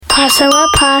Paso a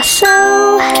Paso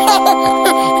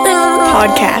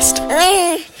podcast.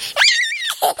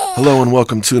 Hello and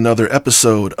welcome to another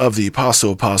episode of the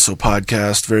Paso a Paso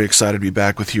podcast. Very excited to be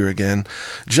back with you again.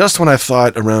 Just when I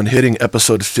thought around hitting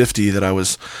episode 50 that I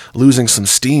was losing some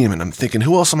steam and I'm thinking,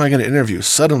 who else am I going to interview?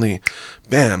 Suddenly,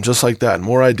 bam, just like that,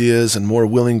 more ideas and more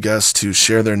willing guests to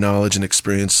share their knowledge and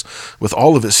experience with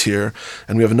all of us here.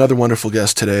 And we have another wonderful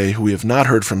guest today who we have not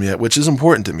heard from yet, which is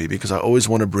important to me because I always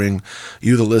want to bring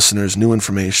you, the listeners, new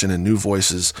information and new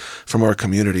voices from our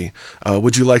community.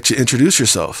 Would you like to introduce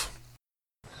yourself?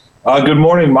 Good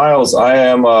morning, Miles.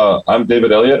 I'm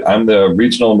David Elliott. I'm the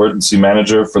Regional Emergency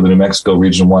Manager for the New Mexico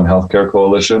Region 1 Healthcare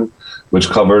Coalition,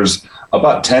 which covers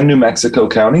about 10 New Mexico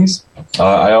counties.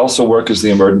 I also work as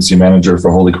the Emergency Manager for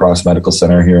Holy Cross Medical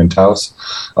Center here in Taos,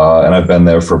 and I've been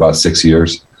there for about 6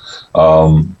 years,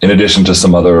 in addition to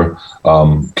some other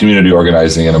community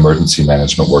organizing and emergency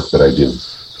management work that I do.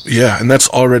 Yeah, and that's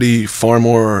already far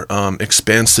more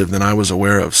expansive than I was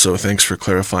aware of. So thanks for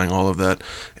clarifying all of that,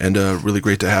 and really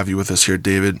great to have you with us here,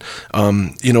 David.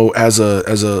 As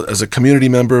a community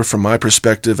member, from my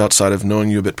perspective, outside of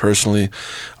knowing you a bit personally,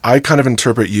 I kind of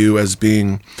interpret you as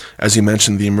being, as you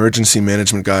mentioned, the emergency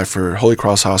management guy for Holy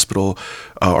Cross Hospital,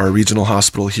 our regional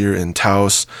hospital here in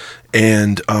Taos.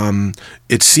 And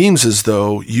it seems as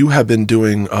though you have been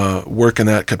doing work in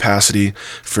that capacity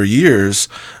for years.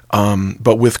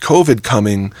 But with COVID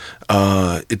coming,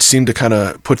 it seemed to kind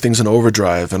of put things in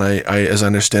overdrive. And I, as I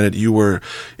understand it, you were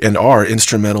and are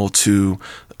instrumental to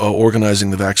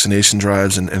organizing the vaccination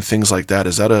drives and things like that.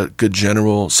 Is that a good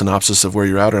general synopsis of where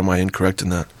you're at, or am I incorrect in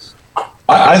that?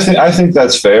 I think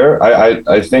that's fair.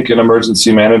 I think an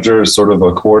emergency manager is sort of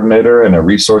a coordinator and a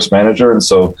resource manager. And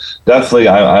so definitely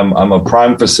I'm a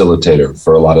prime facilitator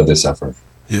for a lot of this effort.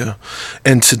 Yeah.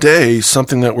 And today,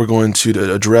 something that we're going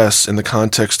to address in the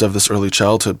context of this early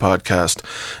childhood podcast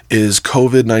is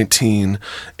COVID-19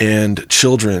 and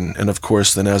children, and of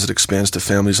course, then as it expands to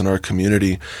families in our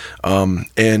community.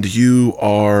 And you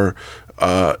are,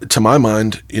 to my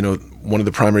mind, one of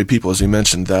the primary people, as you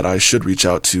mentioned, that I should reach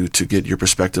out to get your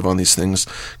perspective on these things,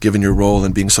 given your role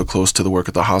and being so close to the work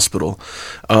at the hospital.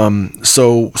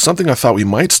 So something I thought we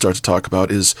might start to talk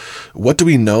about is, what do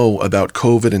we know about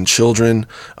COVID and children,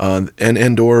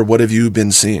 and or what have you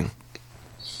been seeing?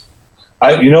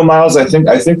 Miles, I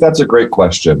think that's a great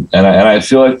question. And I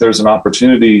feel like there's an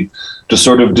opportunity to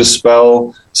sort of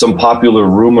dispel some popular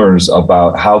rumors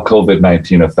about how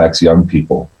COVID-19 affects young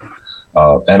people.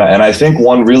 And I think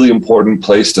one really important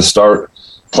place to start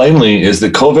plainly is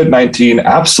that COVID-19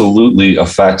 absolutely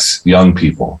affects young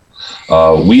people.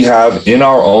 We have in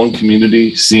our own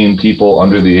community seen people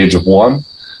under the age of 1,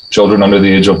 children under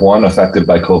the age of 1 affected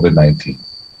by COVID-19.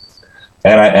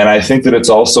 And I think that it's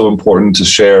also important to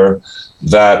share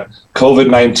that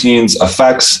COVID-19's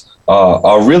effects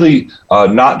are really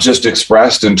not just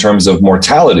expressed in terms of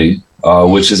mortality,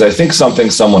 which is, I think, something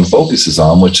someone focuses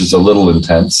on, which is a little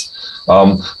intense.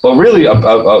 But really, a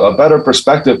better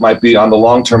perspective might be on the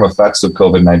long-term effects of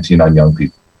COVID-19 on young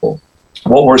people.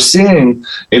 What we're seeing,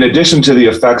 in addition to the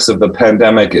effects of the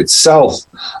pandemic itself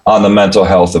on the mental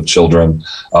health of children,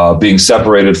 being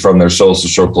separated from their social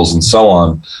circles and so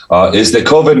on, is that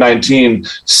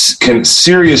COVID-19 can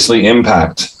seriously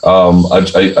impact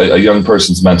a young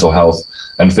person's mental health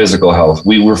and physical health.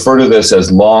 We refer to this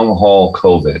as long-haul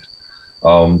COVID.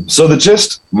 So the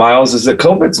gist, Miles, is that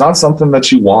COVID's not something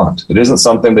that you want. It isn't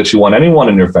something that you want anyone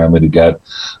in your family to get.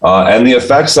 And the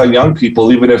effects on young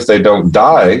people, even if they don't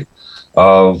die,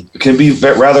 can be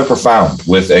rather profound,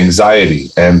 with anxiety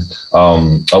and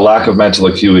a lack of mental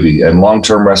acuity and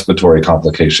long-term respiratory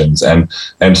complications and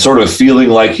sort of feeling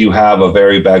like you have a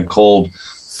very bad cold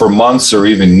for months or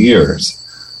even years.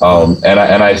 And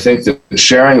I think that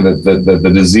sharing that the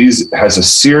disease has a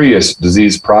serious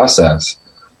disease process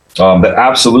that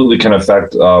absolutely can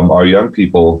affect our young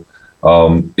people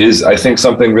is, I think,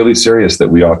 something really serious that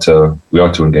we ought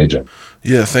to engage in.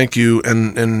 Yeah, thank you.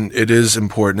 And it is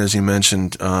important, as you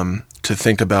mentioned, to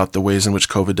think about the ways in which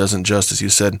COVID doesn't just, as you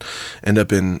said, end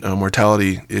up in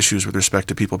mortality issues with respect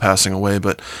to people passing away,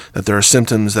 but that there are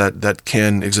symptoms that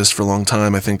can exist for a long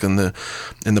time. I think in the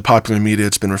popular media,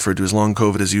 it's been referred to as long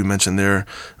COVID, as you mentioned there,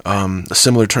 a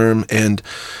similar term, and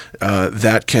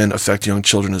that can affect young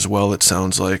children as well, it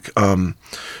sounds like.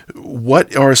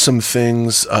 What are some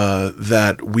things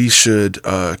that we should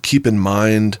keep in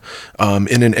mind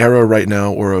in an era right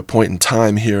now, or a point in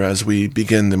time here as we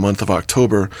begin the month of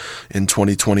October in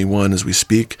 2021 as we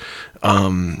speak.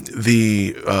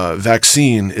 The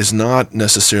vaccine is not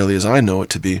necessarily, as I know it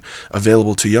to be,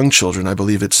 available to young children. I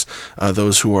believe it's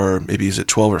those who are maybe, is it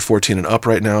 12 or 14 and up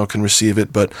right now can receive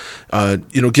it. But,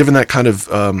 given that kind of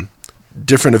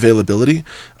different availability,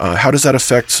 how does that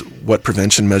affect what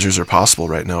prevention measures are possible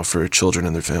right now for children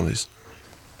and their families?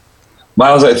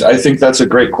 Miles, I think that's a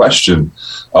great question.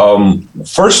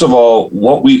 First of all,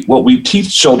 what we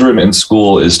teach children in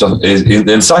school is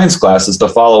in science classes to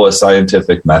follow a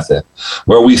scientific method,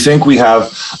 where we think we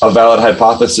have a valid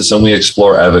hypothesis and we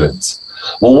explore evidence.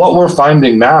 Well, what we're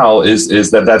finding now is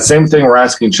that same thing we're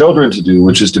asking children to do,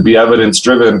 which is to be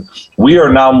evidence-driven, we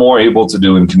are now more able to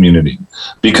do in community,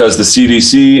 because the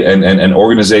CDC and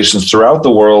organizations throughout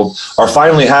the world are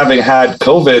finally having had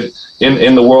COVID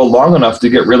in the world long enough to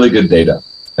get really good data.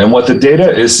 And what the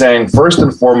data is saying, first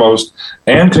and foremost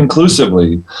and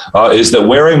conclusively, is that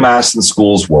wearing masks in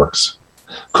schools works.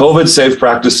 COVID-safe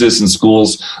practices in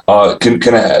schools can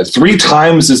have 3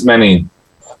 times as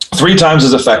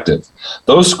effective.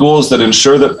 Those schools that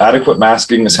ensure that adequate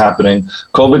masking is happening,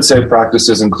 COVID-safe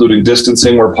practices, including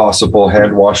distancing where possible,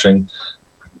 hand washing,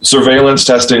 surveillance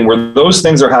testing, where those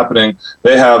things are happening,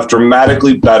 they have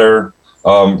dramatically better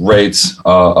rates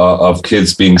of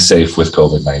kids being safe with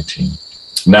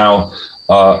COVID-19. Now,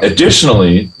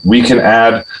 additionally, we can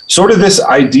add sort of this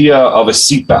idea of a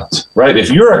seatbelt, right? If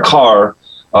you're a car,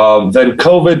 then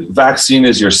COVID vaccine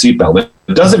is your seatbelt.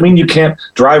 It doesn't mean you can't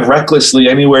drive recklessly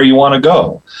anywhere you want to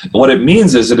go. What it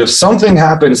means is that if something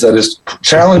happens that is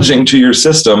challenging to your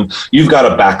system, you've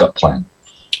got a backup plan,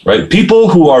 right? People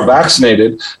who are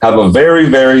vaccinated have a very,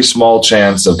 very small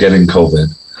chance of getting COVID.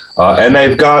 And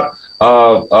they've got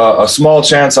a small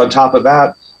chance on top of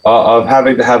that of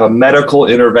having to have a medical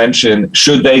intervention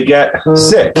should they get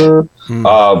sick. An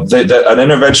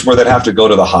intervention where they'd have to go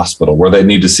to the hospital, where they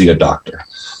need to see a doctor,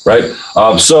 right?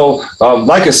 So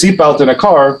like a seatbelt in a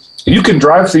car, you can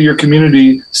drive through your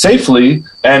community safely,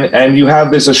 and you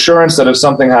have this assurance that if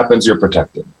something happens, you're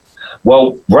protected.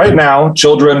 Well, right now,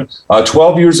 children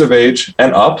 12 years of age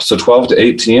and up, so 12 to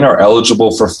 18, are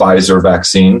eligible for Pfizer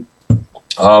vaccine.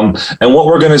 And what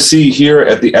we're going to see here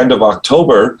at the end of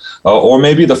October, or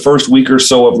maybe the first week or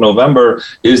so of November,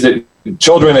 is that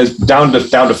children is down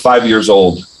to 5 years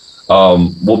old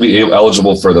will be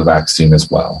eligible for the vaccine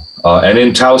as well. And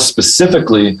in Taos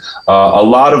specifically, a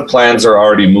lot of plans are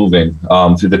already moving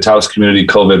through the Taos Community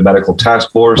COVID Medical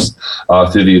Task Force,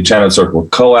 through the Enchanted Circle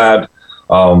COAD,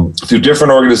 through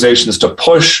different organizations to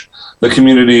push the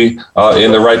community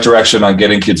in the right direction on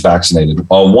getting kids vaccinated.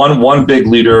 One big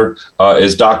leader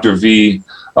is Dr. V,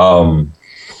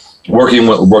 working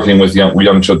with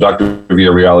young children, Dr.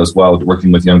 Villarreal as well,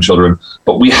 working with young children.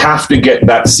 But we have to get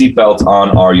that seatbelt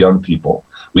on our young people.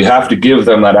 We have to give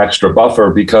them that extra buffer,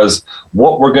 because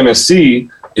what we're going to see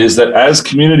is that as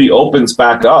community opens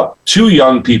back up to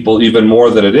young people even more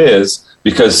than it is,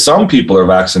 because some people are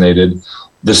vaccinated,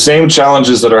 the same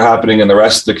challenges that are happening in the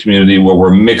rest of the community, where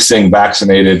we're mixing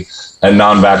vaccinated and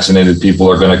non-vaccinated people,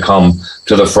 are going to come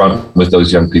to the front with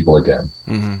those young people again.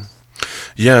 Mm-hmm.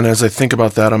 Yeah, and as I think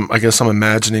about that, I guess I'm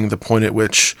imagining the point at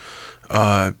which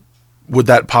would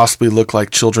that possibly look like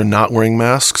children not wearing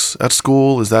masks at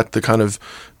school? Is that the kind of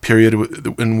period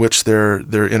in which their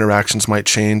interactions might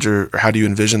change, or how do you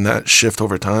envision that shift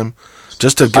over time?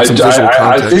 Just to get some visual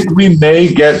context. I think we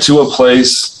may get to a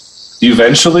place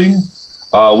eventually.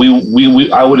 I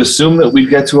would assume that we'd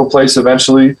get to a place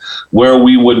eventually where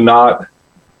we would not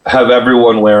have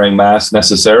everyone wearing masks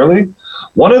necessarily.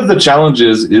 One of the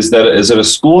challenges is that a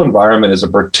school environment is a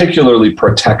particularly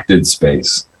protected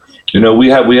space. You know, we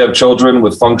have children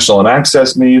with functional and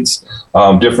access needs,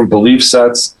 different belief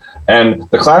sets, and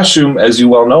the classroom, as you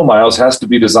well know, Miles, has to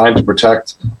be designed to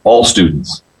protect all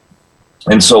students.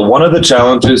 And so one of the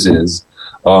challenges is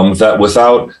that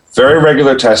without very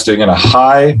regular testing and a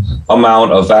high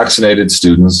amount of vaccinated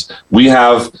students, we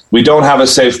don't have a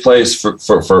safe place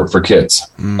for kids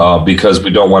because we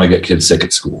don't want to get kids sick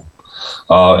at school.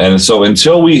 And so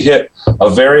until we hit a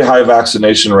very high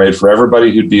vaccination rate for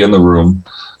everybody who'd be in the room,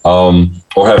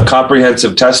 or have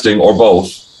comprehensive testing, or both,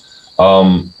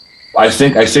 I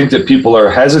think that people are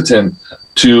hesitant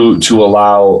to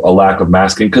allow a lack of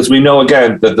masking, because we know,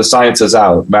 again, that the science is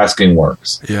out, masking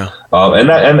works. Yeah.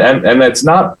 And that's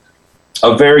not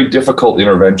a very difficult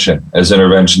intervention as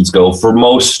interventions go for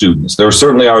most students. There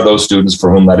certainly are those students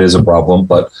for whom that is a problem,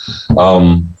 but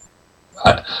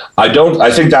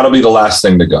I think that'll be the last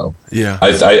thing to go. Yeah.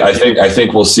 I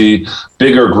think we'll see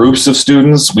bigger groups of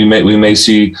students. We may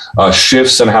see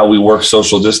shifts in how we work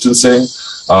social distancing.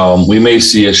 We may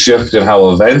see a shift in how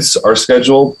events are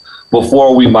scheduled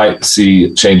before we might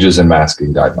see changes in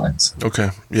masking guidelines. Okay.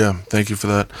 Yeah. Thank you for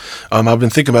that. I've been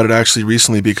thinking about it actually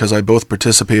recently because I both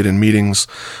participate in meetings,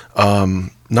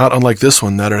 not unlike this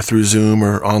one, that are through Zoom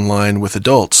or online with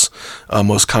adults,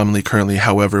 most commonly currently.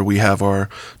 However, we have our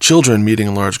children meeting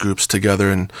in large groups together.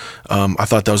 And I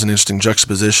thought that was an interesting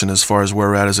juxtaposition as far as where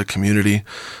we're at as a community.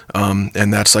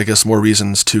 And that's, I guess, more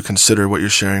reasons to consider what you're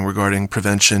sharing regarding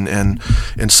prevention and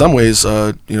in some ways,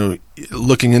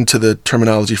 looking into the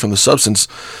terminology from the substance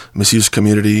misuse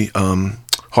community,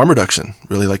 harm reduction,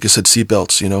 really, like you said,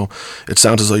 seatbelts. It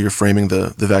sounds as though you're framing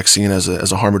the vaccine as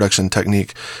a harm reduction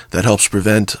technique that helps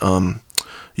prevent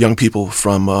young people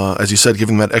from, as you said,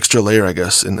 giving that extra layer, I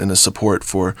guess, in a support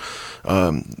for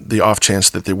the off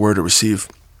chance that they were to receive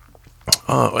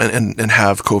and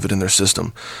have COVID in their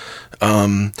system.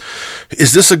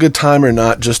 Is this a good time or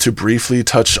not just to briefly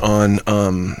touch on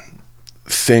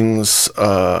things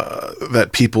that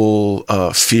people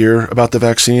fear about the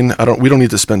vaccine? We don't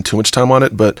need to spend too much time on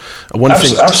it, but one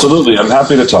thing. Absolutely, I'm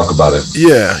happy to talk about it.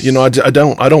 Yeah, I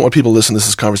don't want people to listen to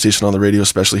this conversation on the radio,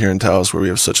 especially here in Taos, where we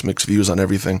have such mixed views on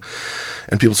everything.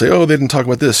 And people say, "Oh, they didn't talk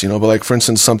about this," But like, for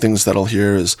instance, some things that I'll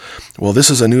hear is, "Well, this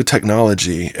is a new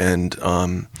technology," and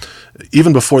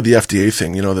even before the FDA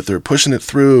thing, that they're pushing it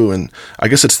through, and I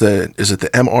guess is it the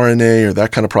mRNA or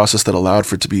that kind of process that allowed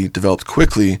for it to be developed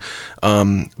quickly.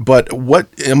 But what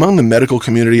among the medical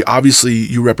community, obviously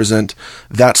you represent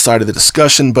that side of the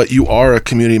discussion, but you are a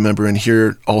community member and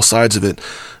hear all sides of it.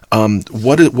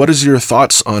 What is your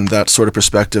thoughts on that sort of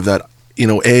perspective that,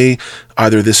 A,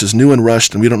 either this is new and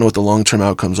rushed and we don't know what the long-term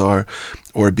outcomes are,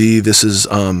 or B, this is,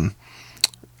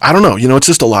 I don't know. It's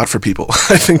just a lot for people.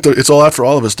 I think it's a lot for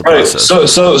all of us to process.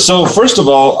 So first of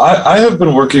all, I have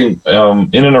been working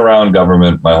in and around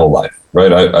government my whole life,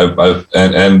 right?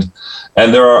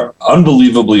 And there are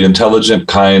unbelievably intelligent,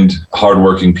 kind,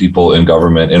 hardworking people in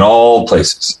government in all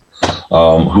places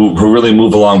who really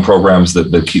move along programs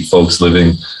that keep folks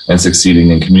living and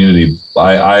succeeding in community.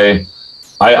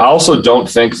 I also don't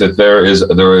think that there is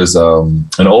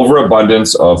an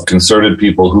overabundance of concerted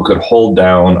people who could hold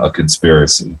down a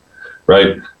conspiracy,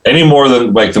 right? Any more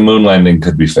than like the moon landing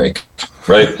could be fake,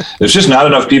 right? There's just not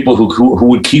enough people who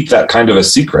would keep that kind of a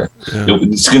secret. Yeah.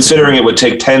 Considering it would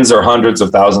take tens or hundreds of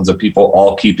thousands of people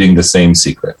all keeping the same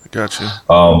secret. Gotcha.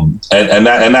 So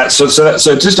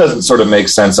it just doesn't sort of make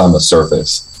sense on the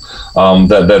surface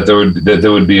that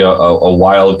there would be a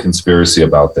wild conspiracy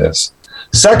about this.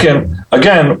 Second,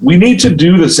 again, we need to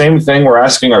do the same thing we're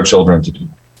asking our children to do.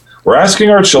 We're asking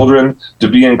our children to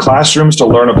be in classrooms to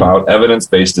learn about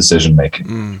evidence-based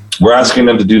decision-making. We're asking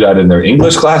them to do that in their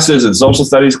English classes and social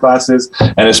studies classes,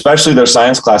 and especially their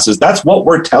science classes. That's what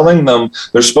we're telling them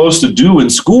they're supposed to do in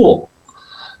school.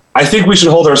 I think we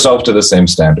should hold ourselves to the same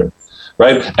standard,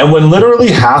 right? And when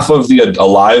literally half of the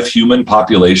alive human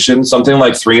population, something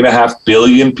like 3.5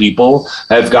 billion people,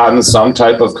 have gotten some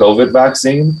type of COVID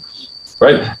vaccine,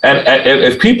 right? And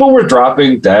if people were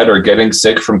dropping dead or getting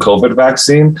sick from COVID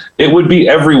vaccine, it would be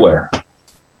everywhere.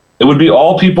 It would be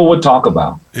all people would talk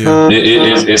about. Yeah.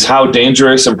 Is how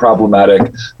dangerous and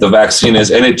problematic the vaccine is.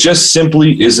 And it just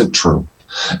simply isn't true.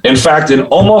 In fact, in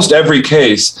almost every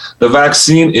case, the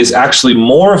vaccine is actually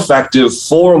more effective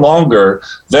for longer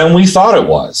than we thought it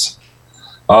was,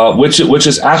 which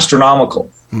is astronomical.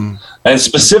 And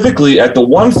specifically at the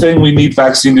one thing we need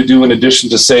vaccine to do in addition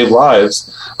to save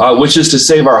lives, which is to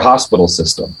save our hospital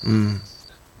system.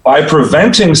 By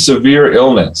preventing severe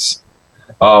illness,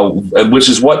 which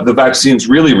is what the vaccine's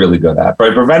really, really good at, by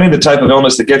preventing the type of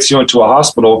illness that gets you into a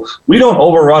hospital, we don't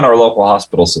overrun our local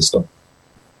hospital system.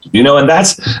 And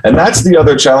that's the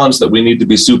other challenge that we need to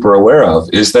be super aware of,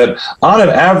 is that on an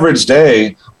average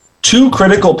day, 2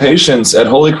 critical patients at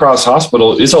Holy Cross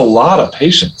Hospital is a lot of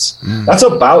patients. That's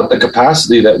about the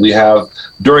capacity that we have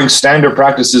during standard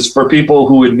practices for people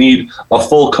who would need a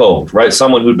full code, right?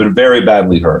 Someone who'd been very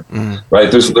badly hurt,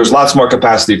 right? There's lots more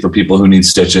capacity for people who need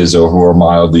stitches or who are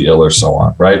mildly ill or so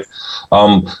on, right?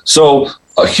 So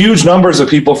huge numbers of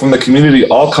people from the community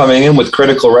all coming in with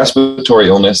critical respiratory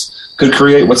illness could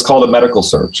create what's called a medical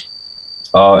surge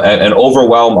and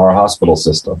overwhelm our hospital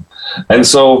system.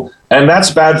 And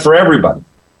that's bad for everybody.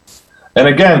 And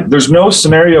again, there's no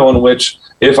scenario in which,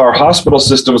 if our hospital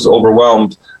system is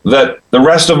overwhelmed, that the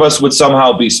rest of us would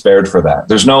somehow be spared for that.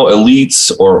 There's no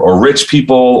elites or rich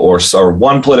people or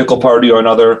one political party or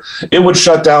another. It would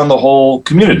shut down the whole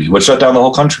community, would shut down the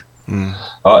whole country.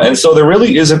 And so there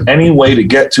really isn't any way to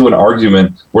get to an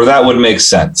argument where that would make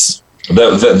sense.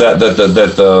 That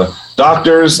the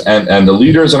doctors and the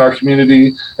leaders in our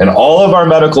community and all of our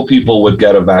medical people would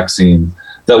get a vaccine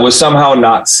that was somehow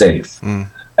not safe. And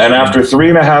after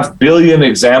 3.5 billion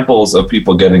examples of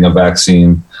people getting a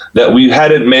vaccine, that we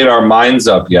hadn't made our minds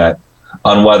up yet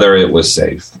on whether it was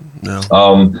safe.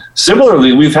 No.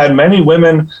 Similarly, we've had many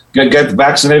women get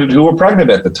vaccinated who were pregnant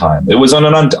at the time. It was an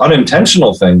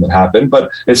unintentional thing that happened,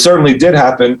 but it certainly did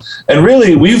happen. And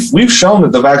really, we've shown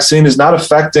that the vaccine is not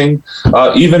affecting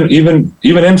even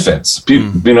infants.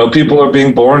 People are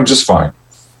being born just fine.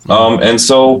 And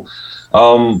so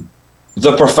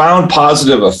the profound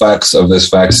positive effects of this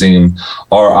vaccine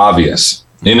are obvious,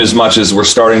 in as much as we're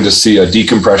starting to see a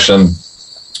decompression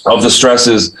of the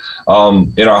stresses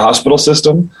in our hospital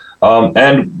system.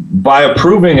 And by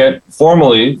approving it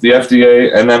formally, the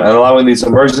FDA, and then allowing these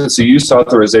emergency use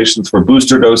authorizations for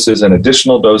booster doses and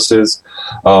additional doses,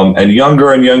 and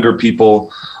younger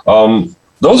people,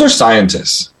 those are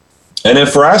scientists. And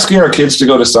if we're asking our kids to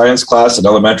go to science class in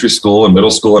elementary school and middle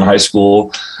school and high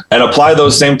school and apply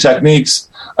those same techniques,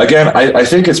 again, I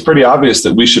think it's pretty obvious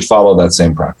that we should follow that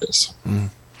same practice.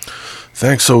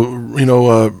 Thanks.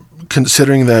 So,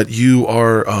 considering that you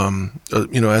are,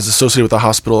 as associated with the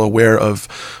hospital, aware of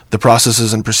the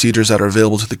processes and procedures that are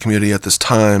available to the community at this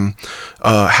time,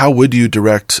 how would you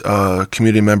direct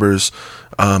community members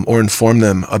or inform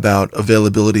them about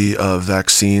availability of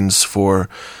vaccines for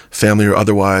family or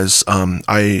otherwise?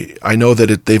 I know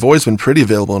that they've always been pretty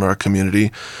available in our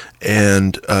community,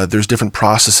 and there's different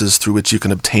processes through which you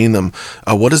can obtain them.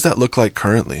 What does that look like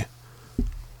currently?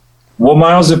 Well,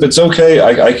 Miles, if it's okay,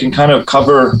 I can kind of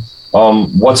cover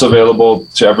what's available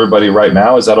to everybody right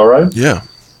now. Is that all right? Yeah.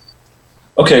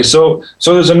 Okay, so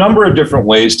there's a number of different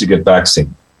ways to get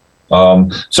vaccine.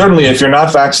 Certainly, if you're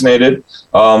not vaccinated,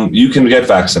 you can get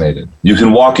vaccinated. You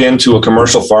can walk into a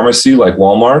commercial pharmacy like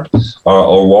Walmart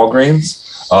or Walgreens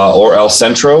or El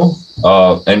Centro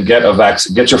and get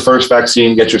your first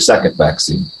vaccine, get your second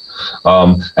vaccine.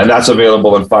 And that's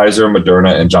available in Pfizer,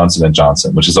 Moderna, and Johnson &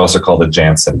 Johnson, which is also called the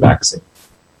Janssen vaccine.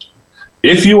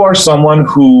 If you are someone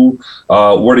who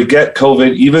were to get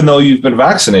COVID, even though you've been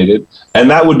vaccinated, and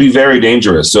that would be very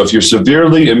dangerous. So if you're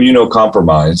severely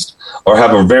immunocompromised or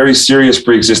have a very serious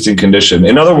pre-existing condition,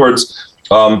 in other words,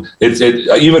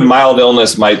 even mild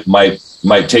illness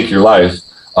might take your life,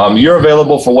 you're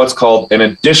available for what's called an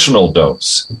additional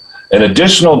dose. An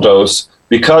additional dose,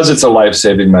 because it's a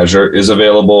life-saving measure, is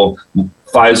available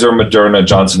Pfizer, Moderna,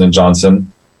 Johnson &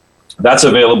 Johnson. That's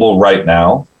available right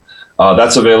now.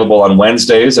 That's available on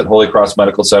Wednesdays at Holy Cross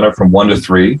Medical Center from 1 to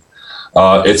 3.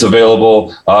 It's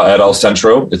available at El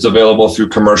Centro. It's available through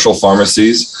commercial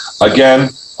pharmacies. Again,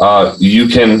 you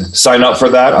can sign up for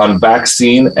that on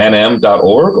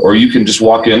vaccinenm.org, or you can just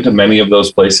walk into many of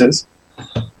those places.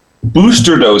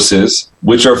 Booster doses,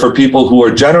 which are for people who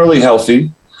are generally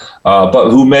healthy, but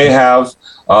who may have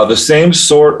the same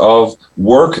sort of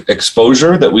work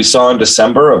exposure that we saw in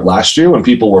December of last year when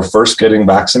people were first getting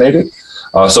vaccinated.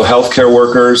 So healthcare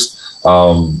workers,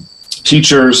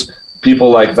 teachers, people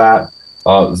like that.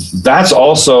 That's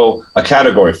also a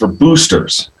category for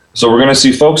boosters. So we're going to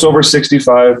see folks over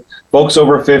 65, folks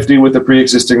over 50 with a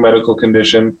pre-existing medical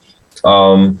condition,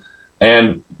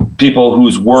 and people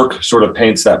whose work sort of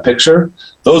paints that picture.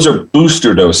 Those are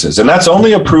booster doses, and that's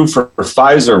only approved for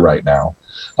Pfizer right now.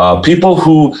 People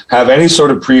who have any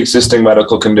sort of pre-existing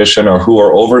medical condition or who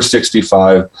are over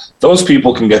 65, those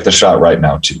people can get the shot right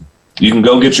now too. You can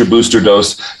go get your booster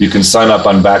dose. You can sign up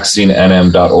on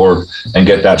vaccinenm.org and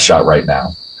get that shot right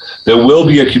now. There will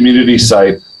be a community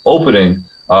site opening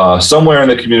somewhere in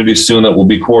the community soon that will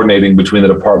be coordinating between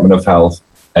the Department of Health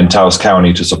and Taos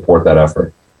County to support that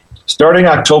effort. Starting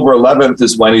October 11th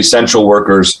is when essential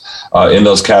workers in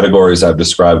those categories I've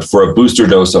described for a booster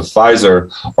dose of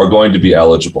Pfizer are going to be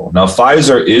eligible. Now,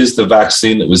 Pfizer is the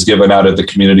vaccine that was given out at the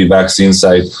community vaccine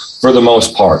site for the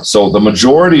most part. So the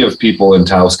majority of people in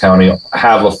Taos County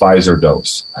have a Pfizer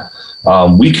dose.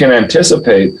 We can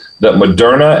anticipate that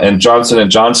Moderna and Johnson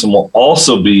 & Johnson will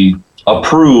also be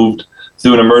approved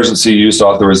through an emergency use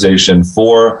authorization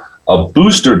for a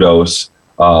booster dose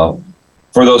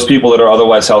for those people that are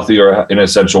otherwise healthy or in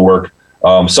essential work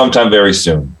sometime very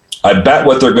soon. I bet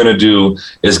what they're going to do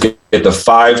is get the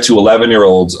 5 to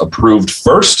 11-year-olds approved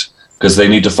first, because they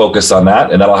need to focus on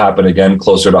that, and that'll happen again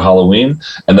closer to Halloween.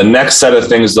 And the next set of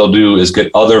things they'll do is get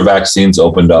other vaccines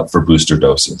opened up for booster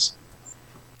doses.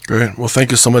 Great. Well,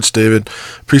 thank you so much, David.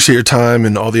 Appreciate your time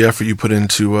and all the effort you put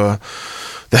into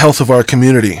the health of our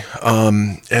community.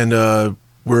 We're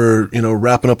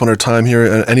wrapping up on our time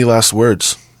here. Any last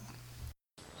words?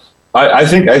 I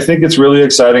think it's really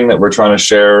exciting that we're trying to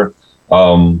share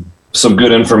some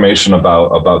good information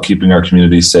about keeping our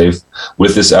community safe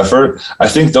with this effort. I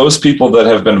think those people that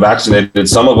have been vaccinated,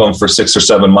 some of them for 6 or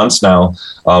 7 months now,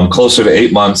 closer to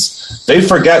 8 months, they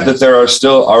forget that there are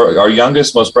still our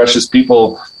youngest, most precious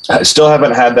people still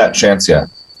haven't had that chance yet.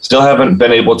 Still haven't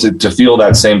been able to feel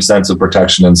that same sense of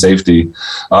protection and safety.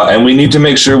 And we need to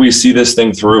make sure we see this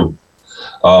thing through.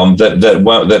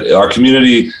 That our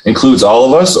community includes all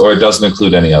of us, or it doesn't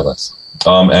include any of us.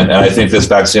 And I think this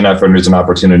vaccine effort is an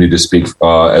opportunity to speak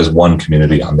as one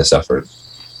community on this effort.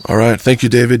 All right. Thank you,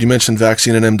 David. You mentioned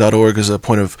vaccinenm.org as a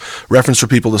point of reference for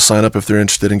people to sign up if they're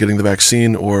interested in getting the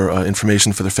vaccine or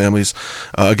information for their families.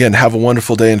 Again, have a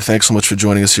wonderful day, and thanks so much for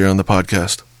joining us here on the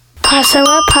podcast. Paso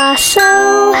a Paso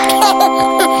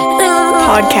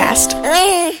Podcast.